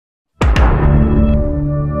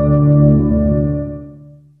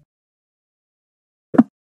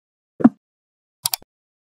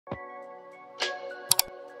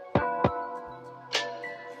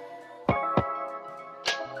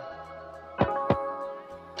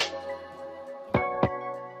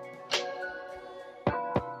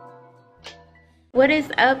What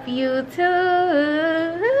is up, YouTube?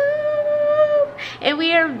 And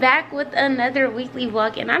we are back with another weekly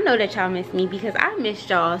vlog, and I know that y'all miss me because I missed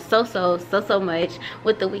y'all so much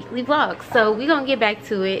with the weekly vlog. So we're gonna get back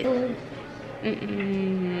to it.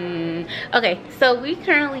 Okay, so we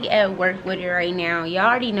currently at work with it right now. Y'all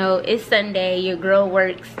already know it's Sunday. Your girl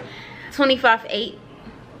works 25/8.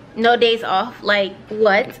 No days off, like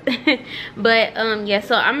what? But yeah,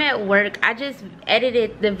 so I'm at work. I just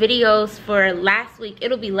edited the videos for last week.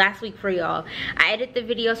 It'll be last week for y'all. I edited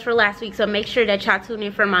the videos for last week, so make sure that y'all tune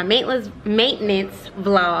in for my maintenance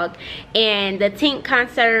vlog and the Tink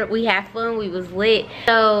concert. We had fun, we was lit.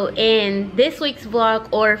 So in this week's vlog,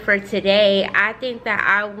 or for today, I think that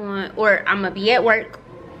I'm gonna be at work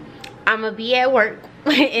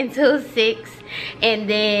until 6, and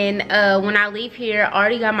then when I leave here, I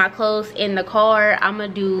already got my clothes in the car. I'm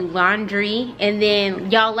gonna do laundry, and then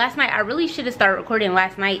y'all, last night I really should have started recording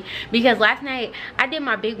last night, because last night I did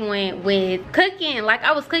my big one with cooking. Like,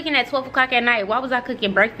 I was cooking at 12 o'clock at night. Why was I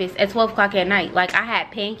cooking breakfast at 12 o'clock at night? Like, I had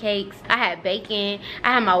pancakes, I had bacon,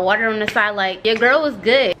 I had my water on the side. Like, your girl was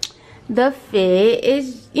good. The fit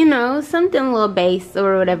is, you know, something a little base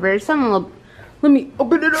or whatever, something a little. Let me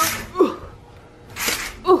open it up. Ooh.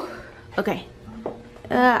 Okay.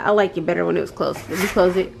 I like it better when it was closed. Let me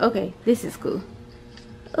close it. Okay, this is cool.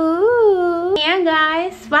 Ooh. And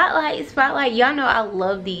guys, spotlight. Y'all know I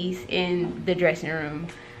love these in the dressing room.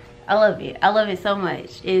 I love it. I love it so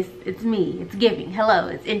much. It's me. It's giving. Hello,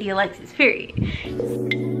 it's Indy Alexis, period.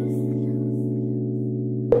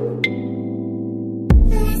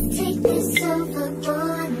 Let's take this over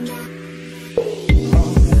one night.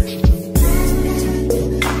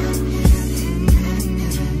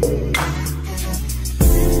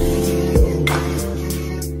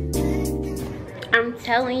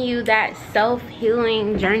 Telling you that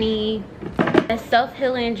self-healing journey,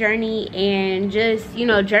 and just, you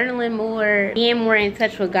know, journaling more, being more in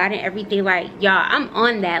touch with God and everything. Like, y'all, I'm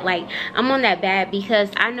on that. Like, I'm on that bad, because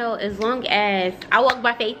I know as long as I walk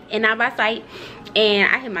by faith and not by sight, and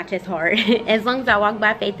I hit my chest hard, as long as I walk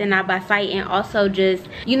by faith and not by sight, and also just,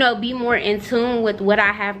 you know, be more in tune with what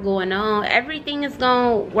I have going on, everything is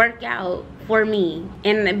gonna work out for me.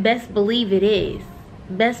 And best believe it is.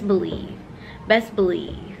 Best believe.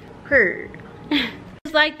 Heard.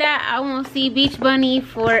 Just like that, I won't see Beach Bunny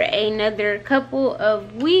for another couple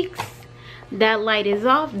of weeks. That light is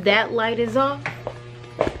off.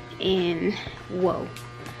 And whoa,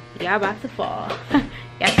 y'all about to fall.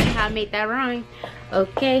 Y'all see how I made that rhyme?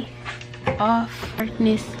 Okay, off,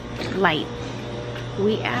 darkness, light.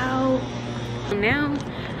 We out. Now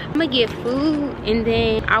I'm gonna get food, and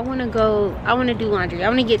then I want to do laundry. I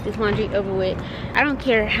want to get this laundry over with. I don't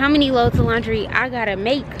care how many loads of laundry I gotta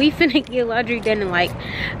make. We finna get laundry done in like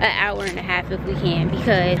an hour and a half if we can,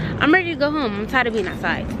 because I'm ready to go home. I'm tired of being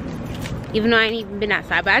outside, even though I ain't even been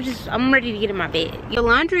outside, but I'm ready to get in my bed. Your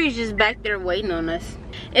laundry is just back there waiting on us.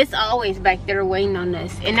 It's always back there waiting on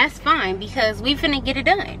us, and that's fine, because we finna get it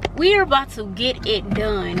done. We are about to get it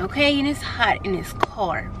done, okay? And it's hot in this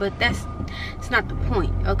car, but it's not the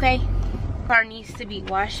point, okay? Car needs to be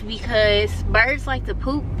washed because birds like to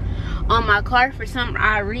poop on my car for some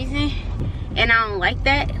odd reason, and I don't like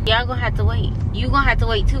that. Y'all gonna have to wait. You gonna have to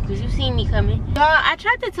wait too, because you seen me coming. Y'all, I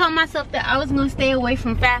tried to tell myself that I was gonna stay away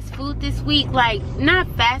from fast food this week. Like, not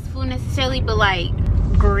fast food necessarily, but like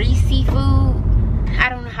greasy food. I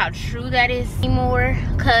don't know how true that is anymore,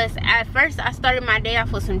 because at first I started my day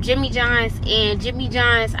off with some Jimmy John's, and Jimmy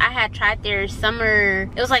John's, I had tried their summer,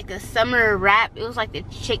 it was like the summer wrap. It was like the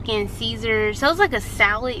chicken Caesar, so it was like a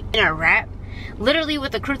salad in a wrap, literally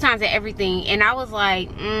with the croutons and everything, and I was like,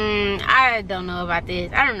 I don't know about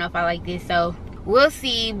this. I don't know if I like this, so we'll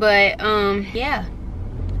see. But yeah,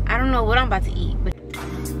 I don't know what I'm about to eat, but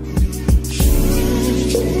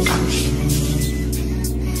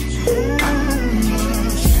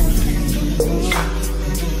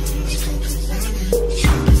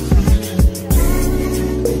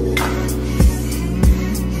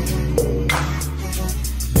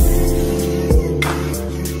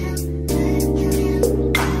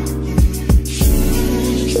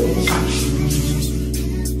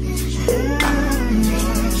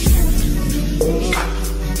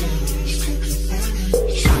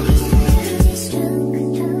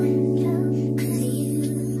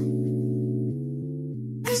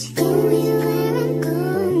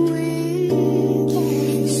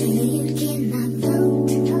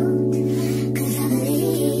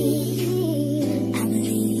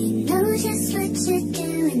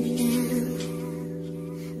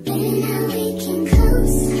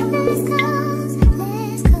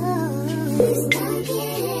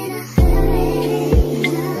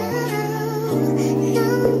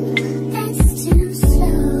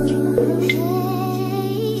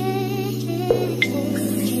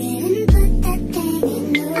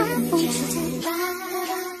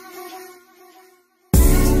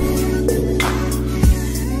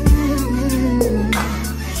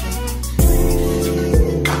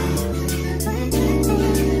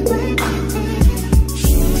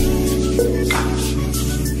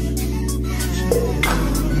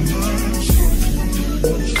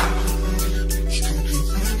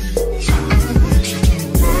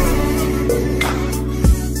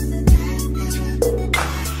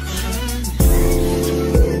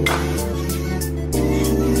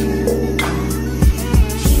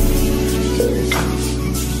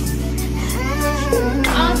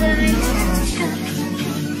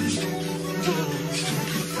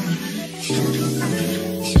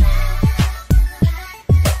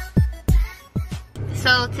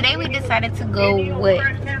So today we decided to go with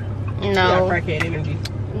crackhead energy.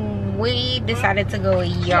 We decided to go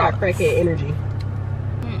with y'all. Crackhead energy.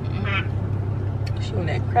 She on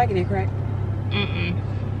that crackety crack.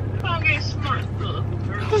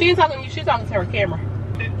 She ain't talking to you. She's talking to her camera.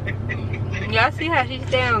 Y'all see how she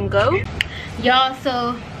stay on go? Y'all,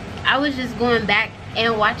 so I was just going back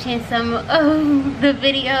and watching some of the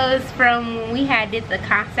videos from when we did the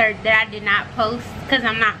concert that I did not post because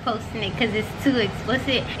I'm not posting it because it's too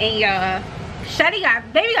explicit. And y'all,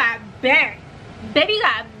 baby got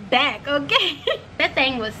back, okay? That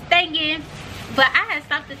thing was stinking. But I had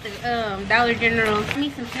stopped at the Dollar General to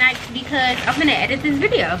me some snacks because I'm gonna edit this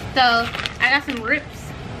video. So I got some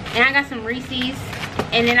Rips and I got some Reese's.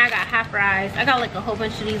 And then I got hot fries. I got like a whole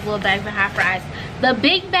bunch of these little bags of hot fries. The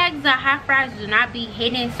big bags of hot fries do not be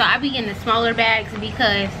hidden, so I be getting the smaller bags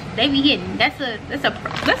because they be hidden. That's a tip.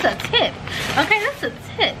 Okay, that's a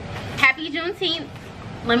tip. Happy Juneteenth.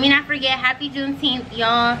 Let me not forget, happy Juneteenth,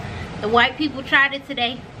 y'all. The white people tried it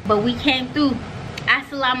today, but we came through.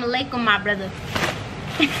 Assalamu alaikum, my brother.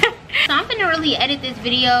 So I'm gonna really edit this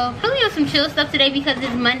video really on some chill stuff today because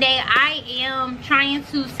it's Monday. I am trying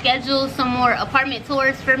to schedule some more apartment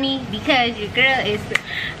tours for me because your girl is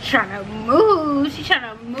trying to move. She's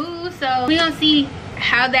trying to move, so we gonna see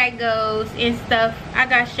how that goes and stuff. I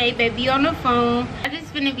got Shay Baby on the phone. I'm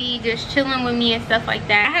just gonna be just chilling with me and stuff like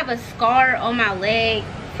that. I have a scar on my leg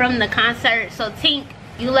from the concert, so Tink,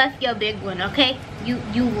 you left your big one, okay?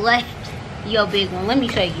 You left your big one. Let me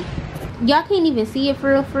show you. Y'all can't even see it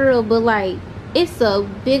for real, but like it's a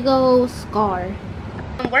big old scar.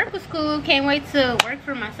 Work was cool. Can't wait to work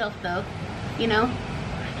for myself though, you know.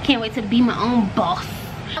 Can't wait to be my own boss.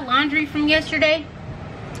 Laundry from yesterday,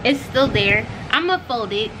 it's still there. I'm gonna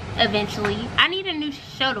fold it eventually. I need a new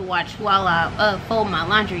show to watch while I fold my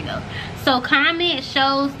laundry though. So comment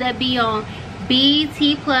shows that be on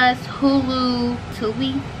BT Plus, Hulu,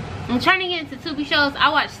 Tubi. I'm trying to get into Tubi shows. I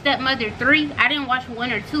watched Stepmother 3. I didn't watch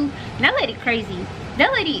 1 or 2. That lady crazy.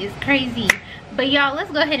 That lady is crazy. But y'all, let's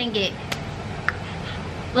go ahead and get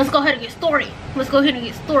story. Let's go ahead and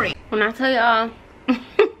get story. When I tell y'all,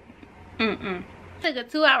 took a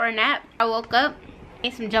 2-hour nap. I woke up,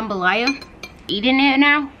 ate some jambalaya, eating it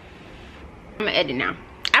now. I'm gonna edit now.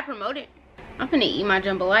 I promote it. I'm gonna eat my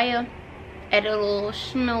jambalaya, edit a little,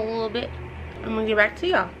 smell a little bit. I'm gonna get back to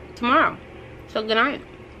y'all tomorrow. So good night.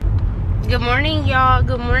 Good morning, y'all.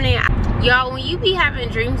 Good morning, y'all. When you be having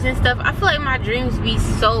dreams and stuff, I feel like my dreams be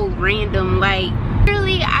so random. Like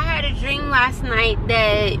literally, I had a dream last night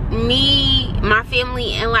that me, my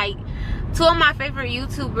family, and like 2 of my favorite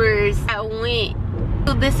YouTubers went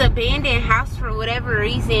to this abandoned house for whatever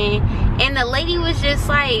reason, and the lady was just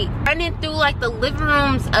like running through like the living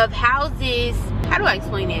rooms of houses. How do I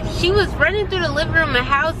explain this? She was running through the living room of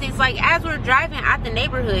houses like as we're driving out the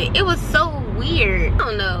neighborhood. It was so weird. I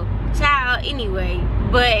don't know, child. Anyway,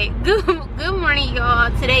 but good morning, y'all.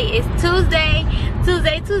 Today is Tuesday,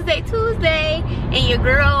 and your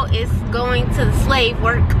girl is going to the slave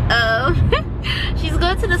work. She's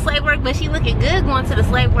going to the slave work, but she looking good going to the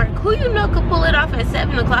slave work. Who you know could pull it off at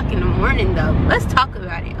 7 o'clock in the morning though? Let's talk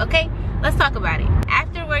about it, okay? Let's talk about it.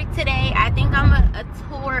 After work today, I think I'm a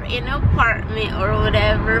tour an apartment or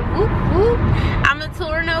whatever. Whoop, whoop. I'm a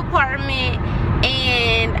tour an apartment,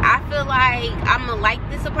 and I feel like I'm gonna like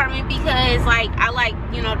this apartment because like I like,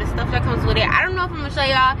 you know, the stuff that comes with it. I don't know if I'm gonna show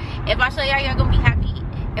y'all. If I show y'all, y'all gonna be happy.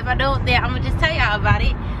 If I don't, then I'm gonna just tell y'all about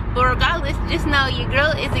it. But regardless, just know your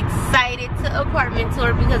girl is excited to apartment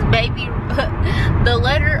tour because baby, the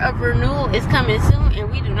letter of renewal is coming soon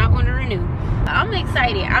and we do not want to renew. I'm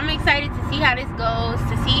excited. I'm excited to see how this goes,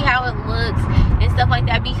 to see how it looks and stuff like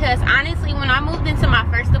that, because honestly, when I moved into my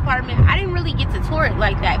first apartment, I didn't really get to tour it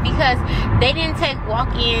like that because they didn't take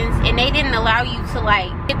walk-ins and they didn't allow you to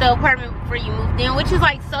like get the apartment before you moved in, which is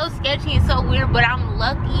like so sketchy and so weird. But I'm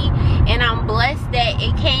lucky and I'm blessed that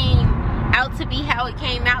it came out to be how it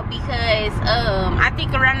came out, because I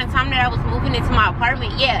think around the time that I was moving into my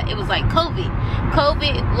apartment, yeah, it was like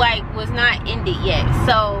COVID like was not ended yet.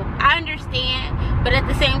 So I understand, but at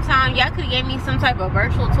the same time, y'all could have gave me some type of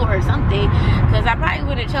virtual tour or something, because I probably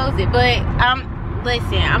would have chose it. But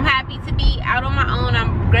listen, I'm happy to be out on my own.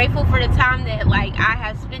 I'm grateful for the time that like I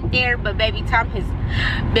have spent there, but baby, time has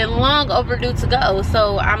been long overdue to go,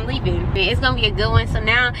 so I'm leaving. It's gonna be a good one. So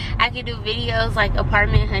now I can do videos like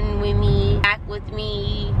apartment hunting with me, back with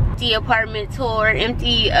me, empty apartment tour,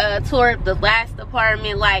 empty tour of the last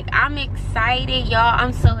apartment. Like I'm excited, y'all.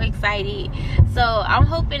 I'm so excited. So I'm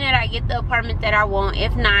hoping that I get the apartment that I want,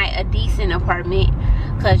 if not a decent apartment,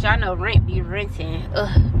 because y'all know rent be renting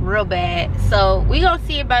real bad. So we gonna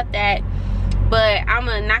see about that. but I'm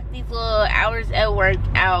gonna knock these little hours at work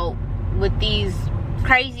out with these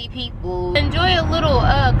crazy people. Enjoy a little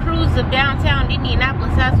cruise of downtown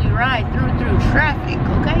Indianapolis as we ride through traffic,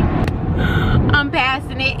 okay? I'm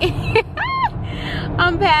passing it.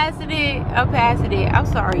 I'm passing it. I'm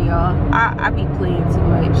sorry, y'all. I be playing too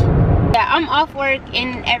much. Yeah, I'm off work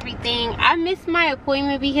and everything. I missed my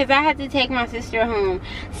appointment because I had to take my sister home.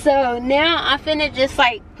 So now I'm finna just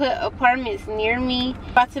like put apartments near me.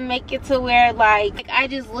 About to make it to where like I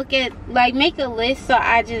just look at, like make a list so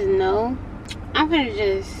I just know. I'm gonna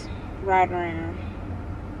just ride around.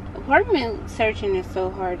 Apartment searching is so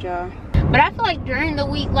hard, y'all. But I feel like during the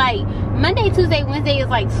week, like Monday, Tuesday, Wednesday is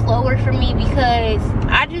like slower for me because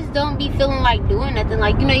I just don't be feeling like doing nothing.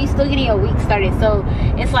 Like, you know, you still getting your week started. So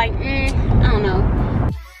it's like, I don't know.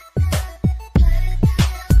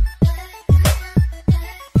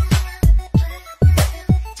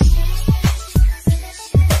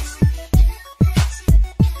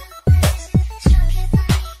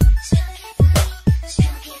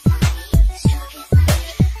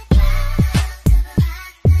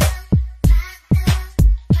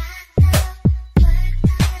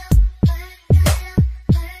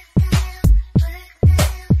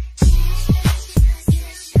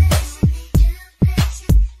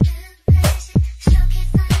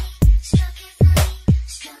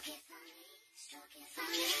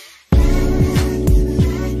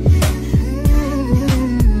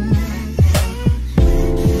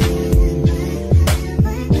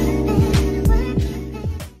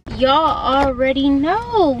 Y'all already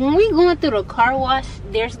know when we going through the car wash,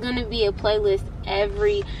 there's gonna be a playlist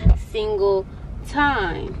every single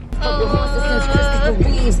time.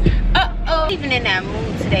 Even in that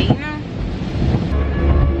mood today, you know.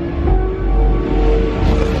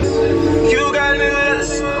 You got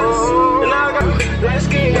this.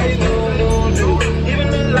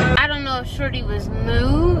 I don't know if Shorty was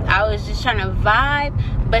new. I was just trying to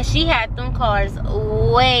vibe, but she had them cars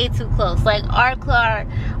way too close. Like our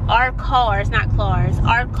cars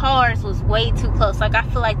was way too close. Like I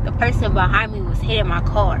feel like the person behind me was hitting my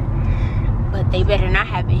car, but they better not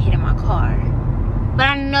have been hitting my car. But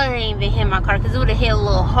I know they ain't been hitting my car because it would have hit a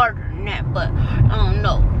little harder than that. But I don't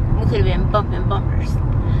know, we could have been bumping bumpers.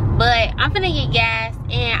 But I'm finna get gas,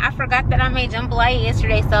 and I forgot that I made jambalaya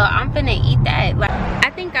yesterday, so I'm finna eat that. Like I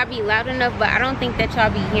think I be loud enough, but I don't think that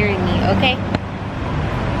y'all be hearing me, okay?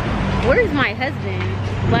 Where's my husband?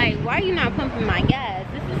 Like, why are you not pumping my gas?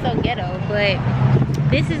 This is so ghetto, but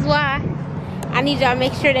this is why I need y'all to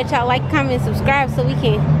make sure that y'all like, comment, subscribe so we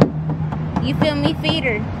can, you feel me, feed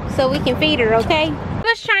her. So we can feed her, okay? I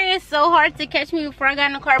was trying so hard to catch me before I got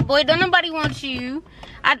in the car. Boy, don't nobody want you.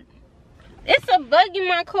 It's a bug in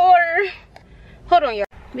my car. Hold on, y'all.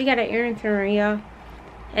 We got an errand to run, y'all,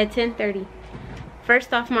 at 10:30.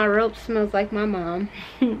 First off, my rope smells like my mom.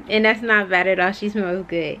 And that's not bad at all. She smells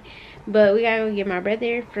good. But we gotta go get my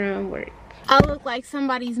brother from work. I look like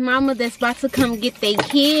somebody's mama that's about to come get their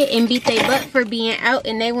kid and beat their butt for being out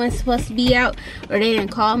and they weren't supposed to be out, or they didn't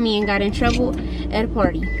call me and got in trouble at a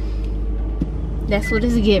party. That's what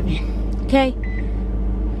it's giving, okay?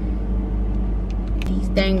 These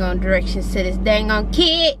dang on directions to this dang on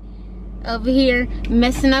kid over here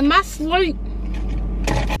messing up my sleep.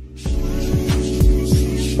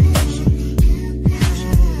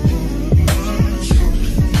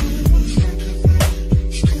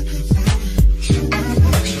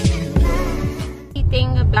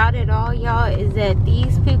 About it all, y'all, is that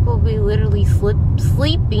these people be literally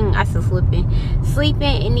sleeping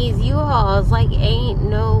in these U-Hauls like ain't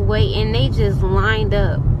no way, and they just line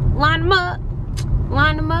them up.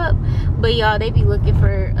 But y'all, they be looking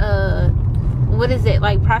for what is it,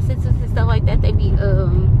 like prostitutes and stuff like that. They be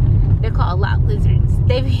they're called lot lizards.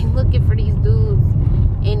 They be looking for these dudes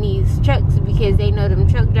in these trucks because they know them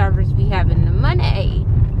truck drivers be having the money.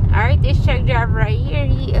 All right, this truck driver right here,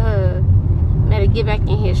 he better get back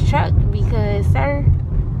in his truck because, sir,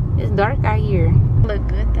 it's dark out here. Look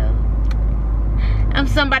good though. I'm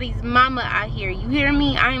somebody's mama out here. You hear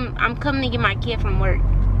me? I'm coming to get my kid from work.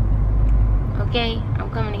 Okay, I'm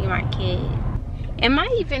coming to get my kid. Am I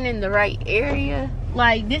even in the right area?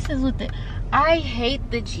 Like, this is what I hate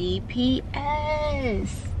the GPS.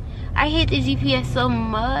 I hate the GPS so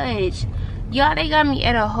much. Y'all, they got me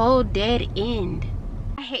at a whole dead end.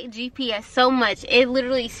 I hate GPS so much. It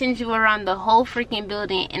literally sends you around the whole freaking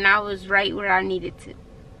building, and I was right where I needed to.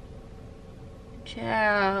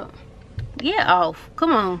 Child, get off.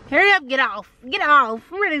 Come on, hurry up, get off. Get off.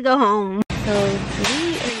 I'm ready to go home. So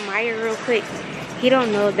we admire real quick. He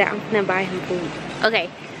don't know that I'm gonna buy him food. Okay,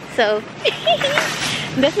 so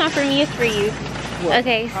that's not for me, it's for you. What?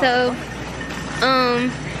 Okay, so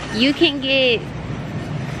You can get,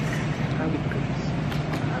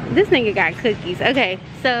 this nigga got cookies. Okay,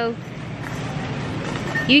 so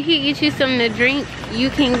you can get you something to drink. You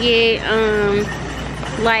can get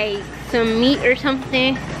like some meat or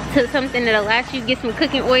something, to something that'll last you. Get some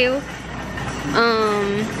cooking oil.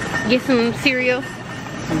 Get some cereal.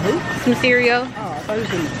 Some cereal. Oh, I thought you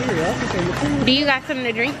said cereal. I was saying Do you got something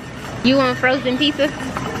to drink? You want frozen pizza?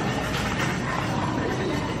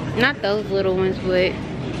 Not those little ones, but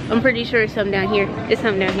I'm pretty sure it's something down here. It's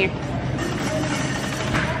something down here.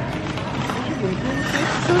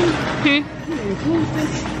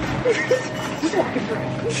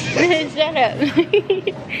 Shut up.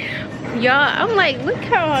 Y'all, I'm like, look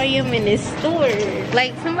how I am in this store.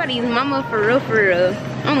 Like somebody's mama for real, for real.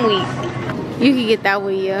 I'm weak. You can get that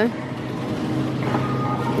one, yeah.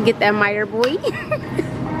 Get that Meyer boy.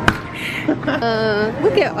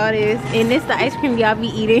 Look at all this. And this the ice cream y'all be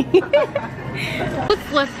eating.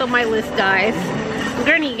 What's left on my list, guys?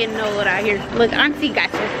 Granny getting old out here. Look, Auntie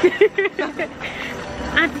got you.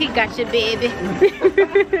 Auntie got you, baby.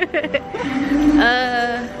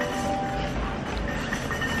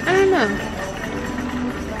 I don't know.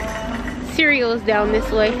 Cereal's down this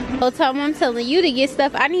way. Whole time I'm telling you to get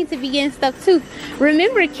stuff, I need to be getting stuff too.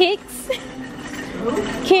 Remember Kicks?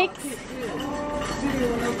 Kicks?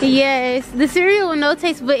 Yes, the cereal with no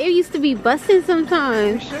taste, but it used to be busted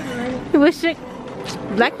sometimes. With sugar.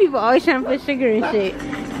 Black people always trying to put sugar in shit.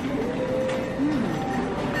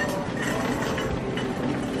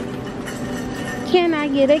 Can I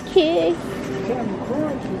get a kiss?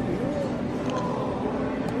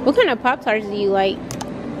 What kind of Pop-Tarts do you like?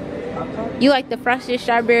 You like the frosted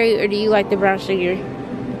strawberry or do you like the brown sugar?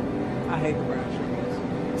 I hate the brown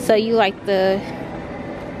sugar. So you like the...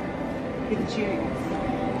 Get the cherries.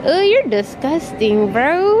 Oh, you're disgusting,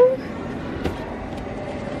 bro.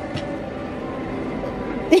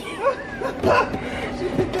 She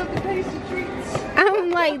picked up the tasty treats. I'm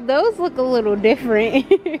like, those look a little different.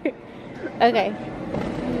 Okay.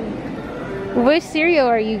 Which cereal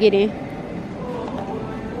are you getting?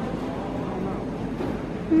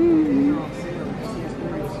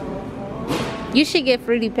 You should get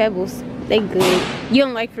Fruity Pebbles. They good. You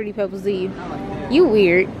don't like Fruity Pebbles, do you? I like that. You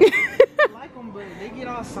weird. I like them, but they get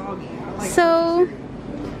all soggy. I like So,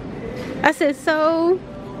 I said so.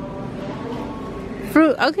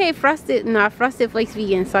 Fruit. Okay, frosted. Nah, Frosted Flakes be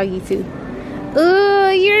getting soggy too. Oh,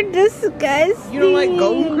 you're disgusting. You don't like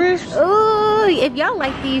Golden Crisps? Oh, if y'all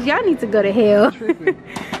like these, y'all need to go to hell.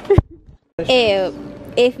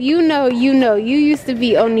 If you know, you know. You used to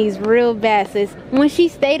be on these real bad, sis. When she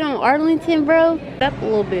stayed on Arlington, bro, up a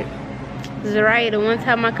little bit. Zariah, the one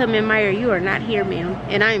time I come in Meyer, you are not here, ma'am.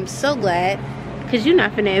 And I am so glad, because you're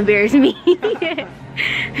not finna embarrass me.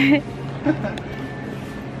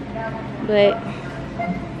 But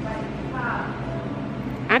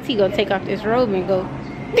Auntie gonna take off this robe and go.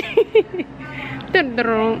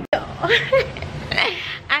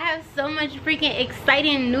 I have so much freaking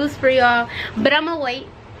exciting news for y'all, but I'm gonna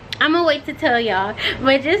wait to tell y'all.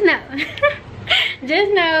 But just know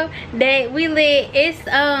just know that we lit. It's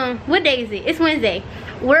what day is it? It's Wednesday.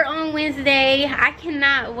 We're on Wednesday. I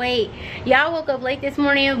cannot wait. Y'all woke up late this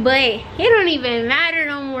morning, but it don't even matter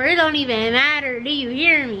no more. It don't even matter. Do you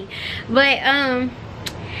hear me? But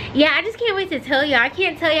yeah, I just can't wait to tell y'all. I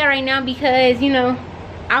can't tell y'all right now because, you know,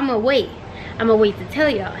 I'ma wait to tell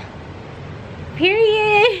y'all.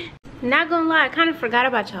 Period. Not gonna lie, I kind of forgot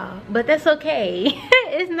about y'all, but that's okay.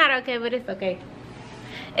 It's not okay, but it's okay.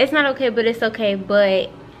 It's not okay, but it's okay, but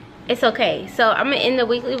it's okay. So I'm gonna end the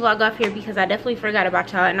weekly vlog off here because I definitely forgot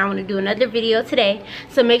about y'all, and I want to do another video today.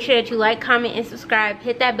 So make sure that you like, comment, and subscribe.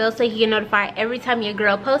 Hit that bell so you get notified every time your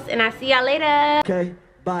girl posts, and I'll see y'all later. Okay,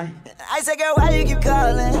 bye. I said, girl, why you keep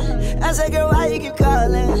calling? I said, girl, why you keep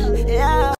calling? Yeah.